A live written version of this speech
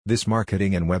This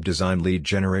marketing and web design lead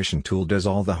generation tool does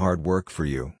all the hard work for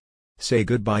you. Say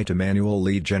goodbye to manual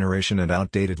lead generation and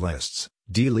outdated lists.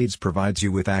 D-Leads provides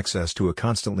you with access to a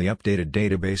constantly updated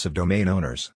database of domain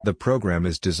owners. The program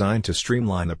is designed to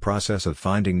streamline the process of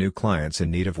finding new clients in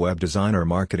need of web design or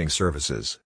marketing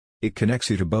services. It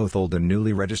connects you to both old and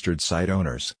newly registered site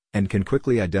owners, and can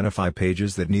quickly identify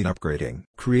pages that need upgrading.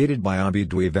 Created by Abhi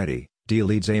Dwivedi,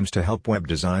 D-Leads aims to help web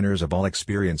designers of all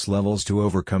experience levels to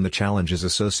overcome the challenges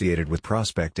associated with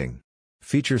prospecting.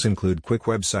 Features include quick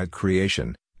website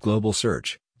creation, global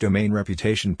search, domain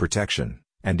reputation protection,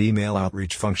 and email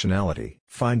outreach functionality.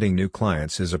 Finding new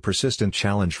clients is a persistent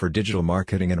challenge for digital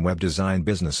marketing and web design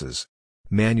businesses.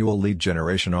 Manual lead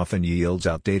generation often yields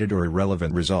outdated or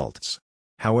irrelevant results.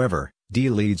 However,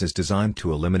 D-Leads is designed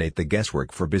to eliminate the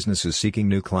guesswork for businesses seeking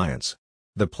new clients.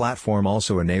 The platform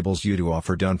also enables you to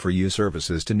offer done-for-you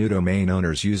services to new domain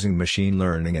owners using machine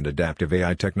learning and adaptive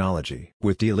AI technology.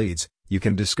 With D-Leads, you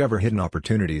can discover hidden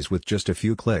opportunities with just a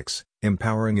few clicks,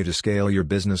 empowering you to scale your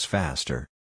business faster.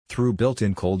 Through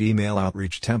built-in cold email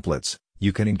outreach templates,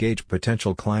 you can engage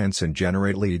potential clients and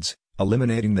generate leads,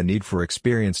 eliminating the need for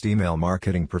experienced email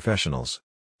marketing professionals.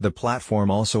 The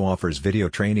platform also offers video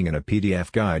training and a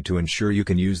PDF guide to ensure you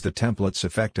can use the templates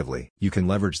effectively. You can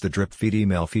leverage the drip feed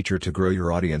email feature to grow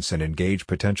your audience and engage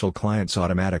potential clients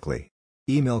automatically.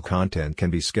 Email content can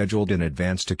be scheduled in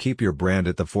advance to keep your brand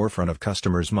at the forefront of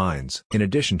customers' minds. In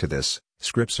addition to this,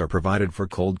 scripts are provided for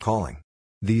cold calling.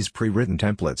 These pre-written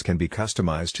templates can be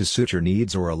customized to suit your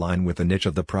needs or align with the niche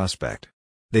of the prospect.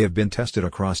 They have been tested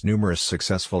across numerous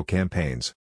successful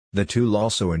campaigns. The tool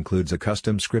also includes a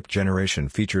custom script generation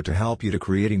feature to help you to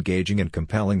create engaging and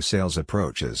compelling sales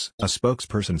approaches. A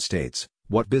spokesperson states,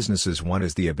 "What businesses want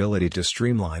is the ability to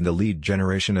streamline the lead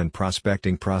generation and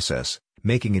prospecting process,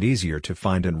 making it easier to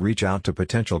find and reach out to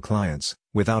potential clients,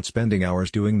 without spending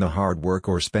hours doing the hard work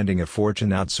or spending a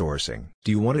fortune outsourcing."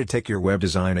 Do you want to take your web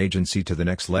design agency to the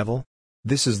next level?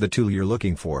 This is the tool you're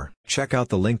looking for. Check out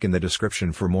the link in the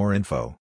description for more info.